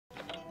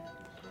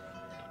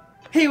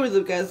Hey, what's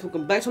up guys,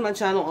 welcome back to my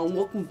channel and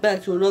welcome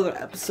back to another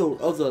episode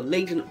of the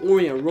Leyton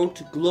Orient Road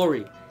to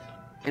Glory.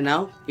 And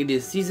now, it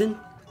is season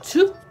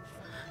 2.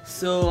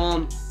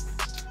 So,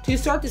 to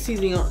start the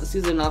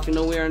season off,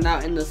 we are now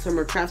in the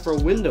summer transfer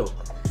window.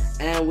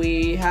 And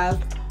we have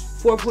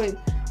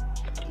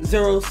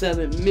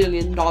 $4.07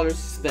 million to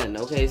spend,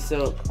 okay?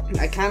 So,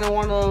 I kind of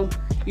want to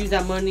use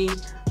that money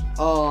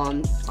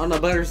on a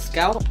better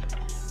scout.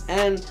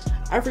 And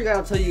I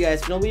forgot to tell you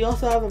guys, we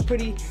also have a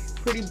pretty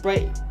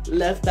bright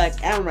left back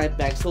and right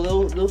back,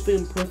 so they'll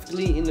fit in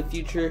perfectly in the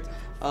future.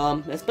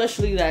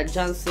 Especially that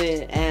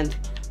Johnson and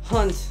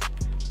Hunt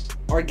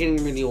are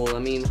getting really old. I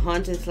mean,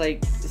 Hunt is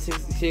like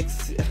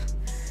 60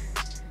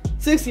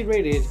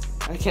 rated.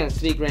 I can't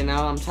speak right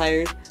now, I'm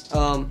tired.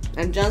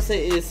 And Johnson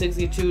is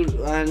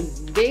 62, and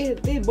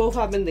they both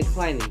have been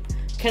declining.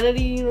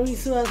 Kennedy, he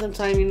still has some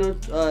time,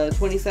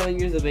 27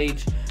 years of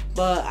age,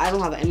 but I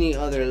don't have any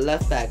other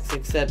left backs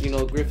except,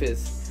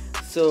 Griffiths.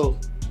 So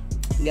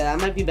yeah, that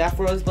might be bad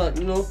for us, but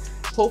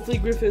hopefully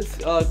Griffiths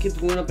keeps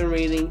going up in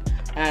rating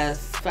as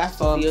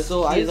fast as he is.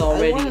 So I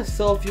want to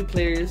sell a few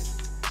players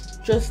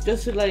just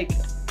to like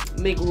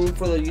make room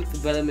for the youth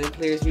development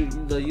players,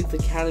 the youth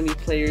academy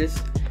players.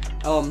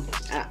 I'm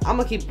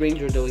gonna keep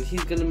Granger though.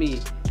 He's gonna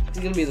be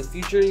the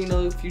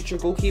future, future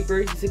goalkeeper.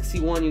 He's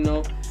 61,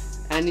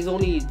 and he's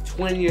only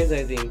 20 years,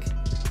 I think.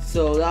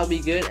 So that'll be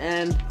good.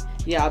 And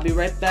yeah, I'll be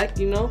right back.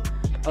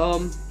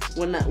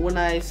 When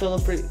I sell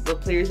the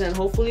players, and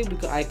hopefully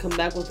I come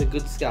back with a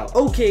good scout.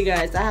 Okay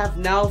guys, I have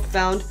now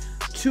found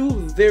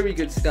 2 very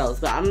good scouts,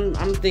 but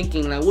I'm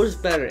thinking like, what is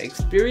better,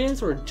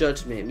 experience or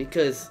judgment?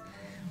 Because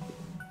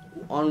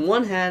on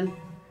one hand,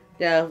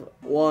 you have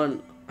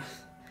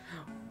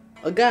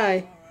a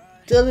guy,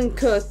 Dylan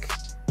Cook,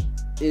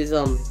 is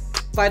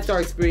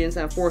 5-star experience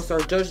and 4-star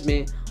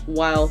judgment,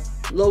 while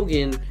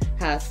Logan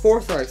has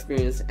 4-star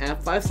experience and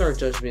 5-star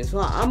judgment. So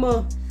I'm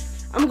gonna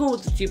go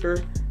with the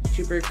cheaper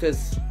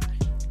because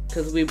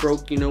we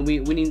broke, we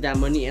need that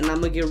money, and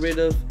I'm gonna get rid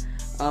of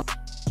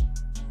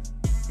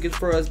good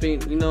for us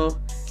being,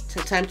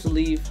 time to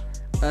leave,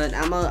 and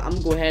I'm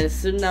gonna go ahead and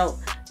send out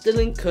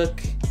Dylan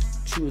Cook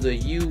to the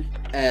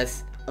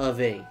US of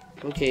A.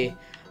 Okay,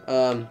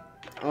 I'm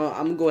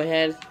gonna go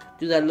ahead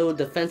do that little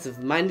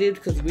defensive minded,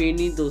 because we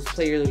need those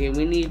players. Okay,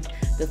 we need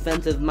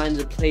defensive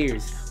minded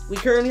players. We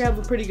currently have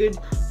a pretty good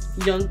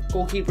young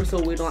goalkeeper, so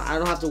I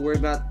don't have to worry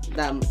about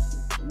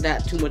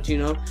that too much,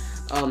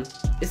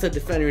 It's the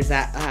defenders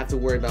that I have to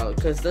worry about,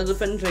 because the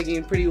defenders are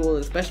getting pretty old,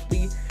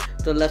 especially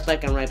the left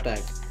back and right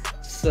back.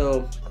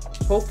 So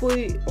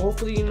hopefully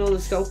the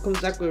scout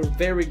comes back with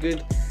very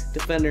good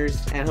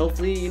defenders, and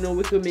hopefully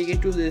we could make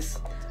it through this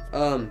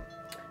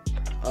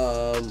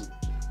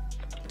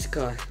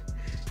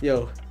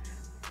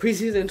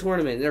preseason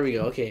tournament. There we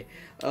go. Okay,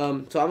 so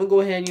I'm gonna go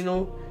ahead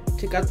and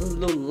check out this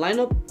little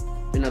lineup,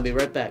 and I'll be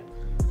right back.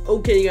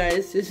 Okay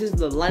guys, this is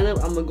the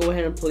lineup I'm gonna go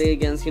ahead and play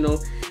against,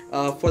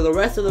 for the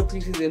rest of the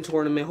preseason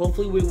tournament.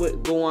 Hopefully we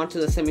would go on to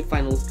the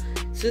semifinals.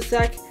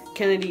 Sisak,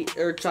 Kennedy,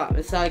 Urchop,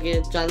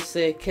 Misage,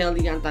 Johnson,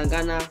 Kelly,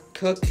 Antangana,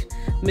 Cook,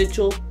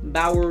 Mitchell,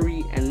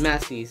 Bowery, and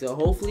Massey. So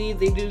hopefully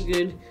they do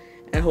good,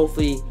 and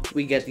hopefully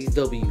we get these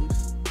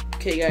W's.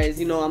 Okay guys,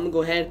 I'm gonna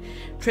go ahead,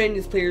 train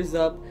these players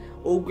up.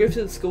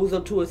 Griffiths goes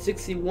up to a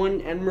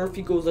 61 and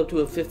Murphy goes up to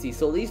a 50.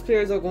 So these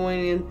players are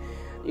going in,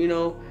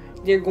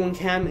 they're going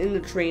ham in the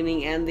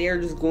training, and they're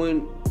just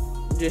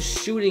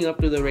shooting up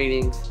to the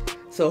ratings.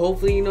 So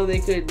hopefully, they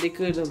could get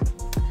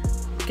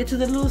to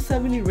the little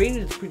 70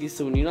 rated pretty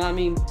soon. You know what I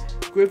mean?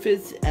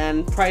 Griffiths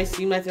and Price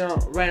seem like they're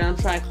right on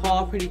track.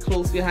 Hall pretty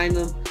close behind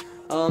them.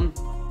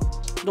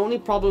 The only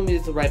problem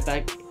is the right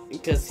back,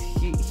 because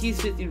he's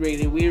 50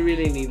 rated. We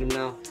really need him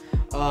now,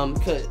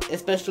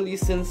 especially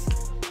since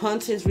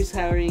Hunt is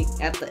retiring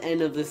at the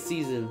end of the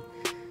season.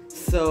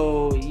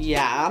 So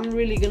yeah, I'm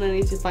really gonna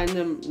need to find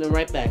the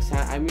right backs.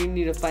 I really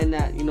need to find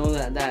that,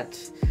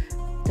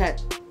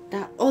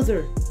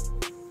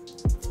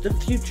 the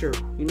future,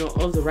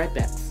 of the right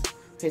backs.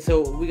 Okay,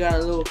 so we got a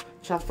little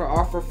transfer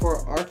offer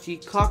for Archie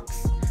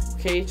Cox.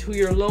 Okay,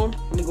 2-year loan.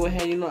 I'm gonna go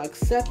ahead,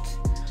 accept,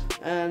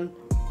 and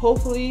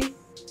hopefully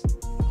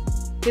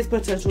his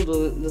potential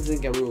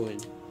doesn't get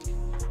ruined.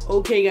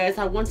 Okay guys,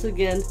 I once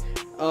again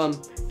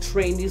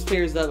train these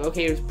players up.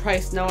 Okay, it's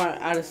Price now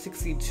out of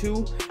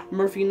 62,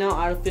 Murphy now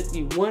out of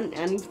 51,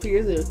 and these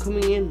players are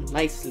coming in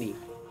nicely.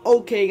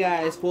 Okay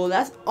guys, well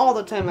that's all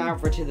the time I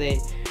have for today.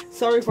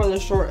 Sorry for the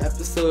short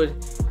episode.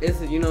 It's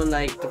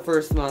like the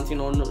first month,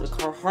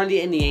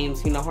 hardly any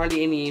games,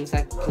 hardly any games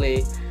I can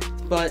play.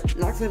 But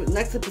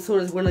next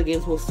episode is when the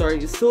games will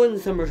start. It's still in the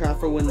summer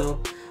transfer window.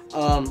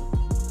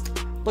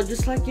 But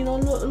just like a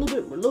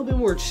little bit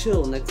more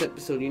chill next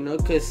episode,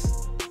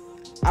 because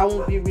I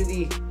won't be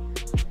really,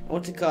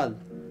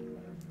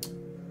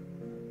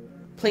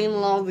 playing a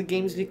lot of the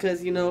games,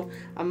 because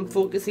I'm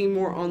focusing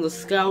more on the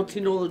scouts,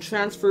 the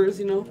transfers.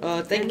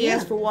 Thank you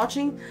guys for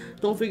watching.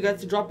 Don't forget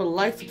to drop a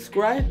like,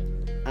 subscribe,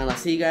 and I'll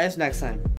see you guys next time.